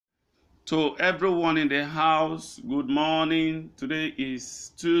To everyone in the house, good morning. Today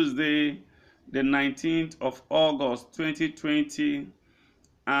is Tuesday, the 19th of August 2020.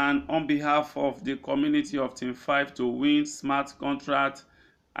 And on behalf of the community of Team 5 to Win Smart Contract,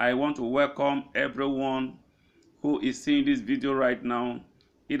 I want to welcome everyone who is seeing this video right now,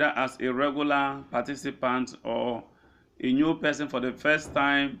 either as a regular participant or a new person for the first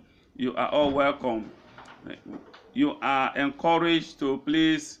time. You are all welcome. You are encouraged to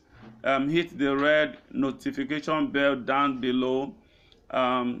please hit the red notification bell down below.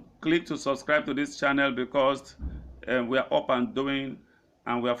 Click to subscribe to this channel because we are up and doing,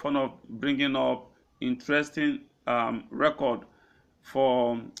 and we are fond of bringing up interesting record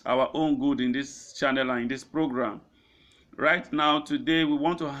for our own good in this channel and in this program. Right now, today, we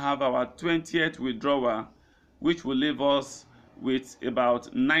want to have our 20th withdrawal, which will leave us with about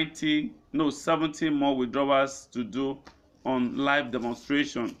 70 more withdrawals to do on live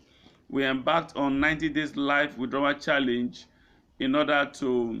demonstration. We embarked on 90 days live withdrawal challenge in order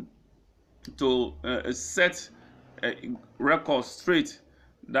to set a record straight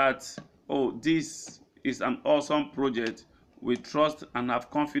that, oh, this is an awesome project. We trust and have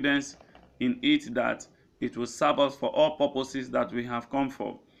confidence in it that it will serve us for all purposes that we have come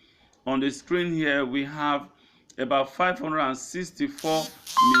for. On the screen here, we have about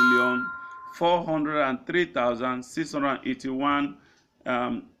 564,403,681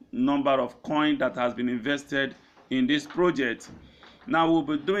 number of coin that has been invested in this project. Now we'll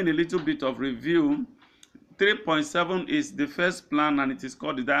be doing a little bit of review. 3.7 is the first plan, and it is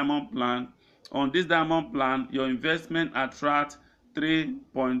called the diamond plan. On this diamond plan, your investment attracts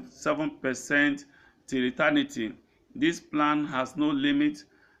 3.7% till eternity. This plan has no limit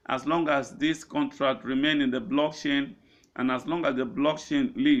as long as this contract remains in the blockchain, and as long as the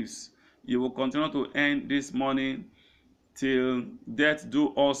blockchain lives, you will continue to earn this money till death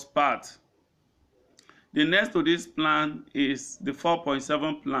do us part. The next to this plan is the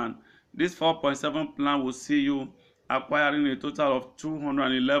 4.7 plan. This 4.7 plan will see you acquiring a total of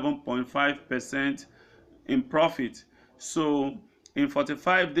 211.5% in profit. So in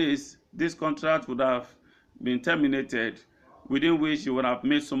 45 days, this contract would have been terminated, within which you would have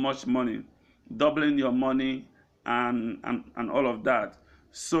made so much money, doubling your money and all of that.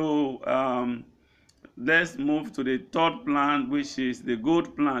 So let's move to the third plan, which is the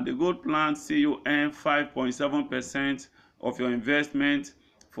gold plan. The gold plan see you earn 5.7% of your investment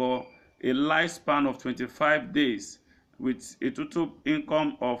for a lifespan of 25 days with a total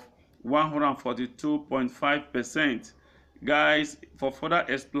income of 142.5%. Guys, for further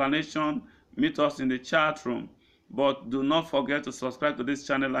explanation, meet us in the chat room. But do not forget to subscribe to this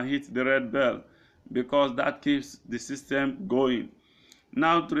channel and hit the red bell, because that keeps the system going.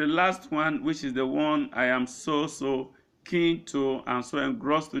 Now to the last one, which is the one I am so keen to and so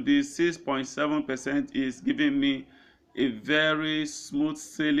engrossed to. This 6.7% is giving me a very smooth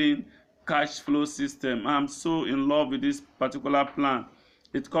sailing cash flow system. I'm so in love with this particular plan.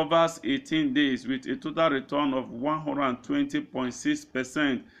 It covers 18 days with a total return of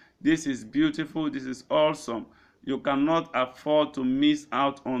 120.6%. This is beautiful. This is awesome. You cannot afford to miss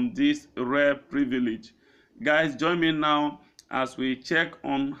out on this rare privilege. Guys, join me now as we check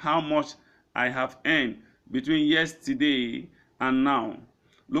on how much I have earned between yesterday and now.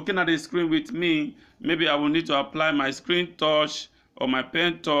 Looking at the screen with me, maybe I will need to apply my screen touch or my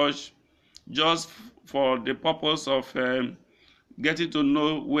pen touch just for the purpose of getting to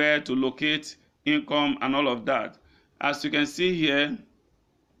know where to locate income and all of that. As you can see here,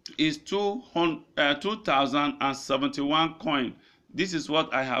 is 2,071 coin. This is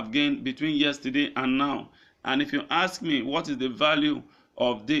what I have gained between yesterday and now. And if you ask me what is the value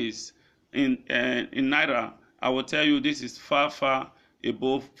of this in naira, I will tell you this is far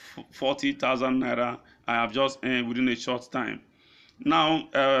above 40,000 naira I have just earned within a short time. Now,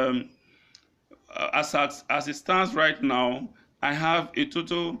 as it stands right now, I have a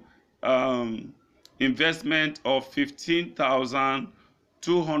total investment of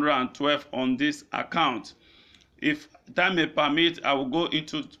 15,212 on this account. If time may permit, I will go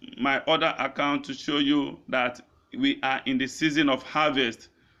into my other account to show you that we are in the season of harvest.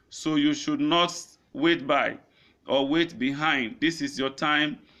 So you should not wait by or wait behind. This is your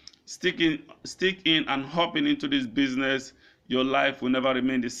time. Stick in and hopping into this business. Your life will never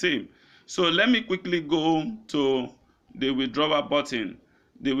remain the same. So let me quickly go to the withdrawal button.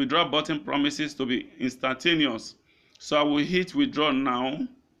 The withdrawal button promises to be instantaneous. So I will hit withdraw now,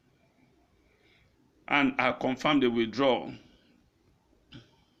 and I'll confirm the withdrawal.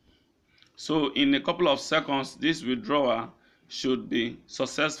 So in a couple of seconds, this withdrawal should be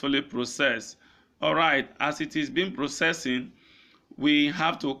successfully processed. All right, as it is being processing, we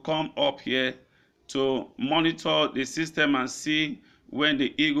have to come up here to monitor the system and see when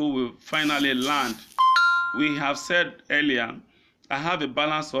the eagle will finally land. We have said earlier, I have a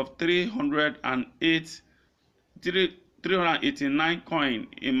balance of 389 coin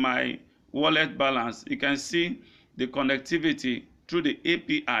in my wallet balance. You can see the connectivity through the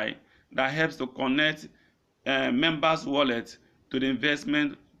API that helps to connect members' wallet to the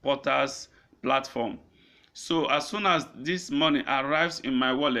investment portals platform. So as soon as this money arrives in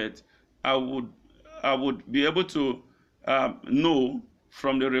my wallet, I would be able to know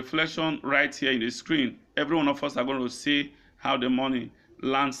from the reflection right here in the screen. Every one of us are going to see how the money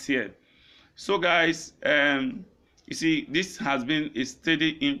lands here. So guys, you see, this has been a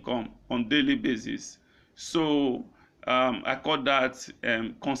steady income on daily basis. So I call that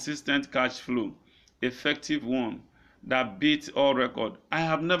consistent cash flow, effective one that beats all record. I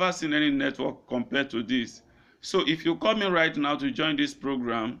have never seen any network compared to this. So if you call me right now to join this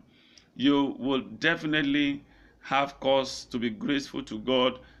program, you will definitely have cause to be grateful to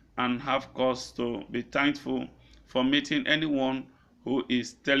God and have cause to be thankful for meeting anyone who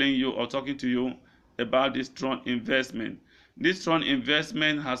is telling you or talking to you about this Tron investment. This Tron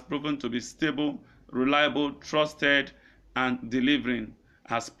investment has proven to be stable, reliable, trusted, and delivering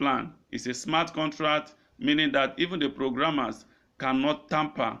as planned. It's a smart contract, meaning that even the programmers cannot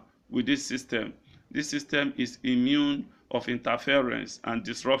tamper with this system. This system is immune of interference and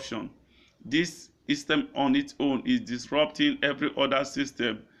disruption. This system on its own is disrupting every other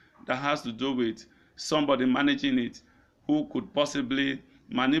system that has to do with somebody managing it who could possibly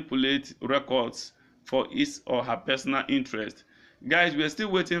manipulate records for his or her personal interest. Guys, we are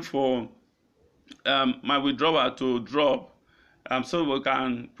still waiting for my withdrawal to drop so we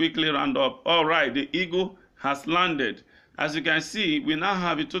can quickly round up. All right, the eagle has landed. As you can see, we now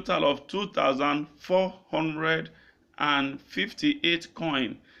have a total of 2,458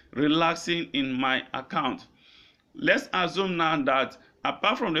 coin relaxing in my account. Let's assume now that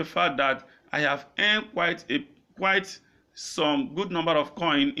apart from the fact that I have earned quite some good number of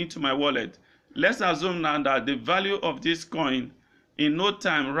coin into my wallet, let's assume now that the value of this coin in no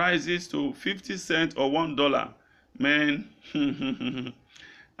time rises to 50 cents or $1. Man,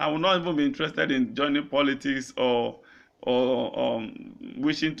 I will not even be interested in joining politics or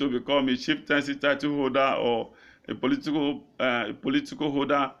wishing to become a chieftaincy title holder or a political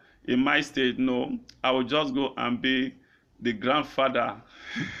holder in my state. No, I will just go and be the grandfather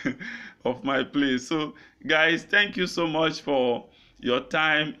of my place. So guys, thank you so much for your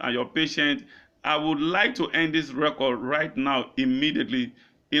time and your patience. I would like to end this record right now immediately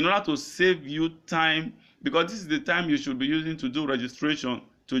in order to save you time, because this is the time you should be using to do registration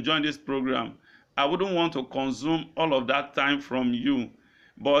to join this program. I wouldn't want to consume all of that time from you.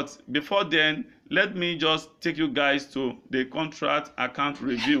 But before then, let me just take you guys to the contract account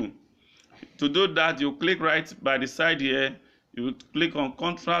review. To do that, you click right by the side here. You click on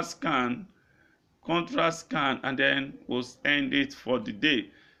contract scan, and then we'll end it for the day.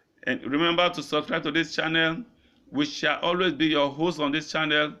 And remember to subscribe to this channel. We shall always be your host on this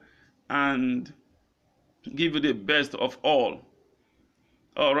channel and give you the best of all.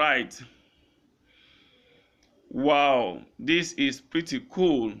 All right. Wow, this is pretty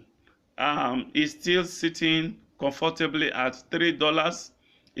cool. It's still sitting comfortably at $3.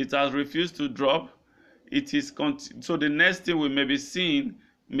 It has refused to drop. It is so the next thing we may be seeing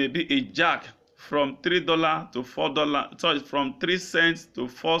may be a jack from $3 to $4. Sorry, from 3 cents to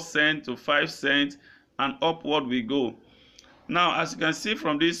 4 cents to 5 cents, and upward we go. Now, as you can see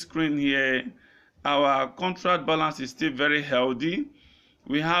from this screen here, our contract balance is still very healthy.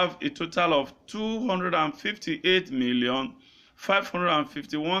 We have a total of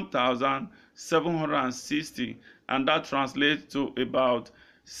 258,551,760, and that translates to about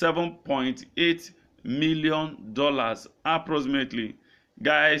 $7.8 million approximately.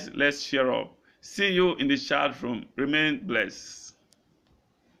 Guys, let's share up. See you in the chat room. Remain blessed.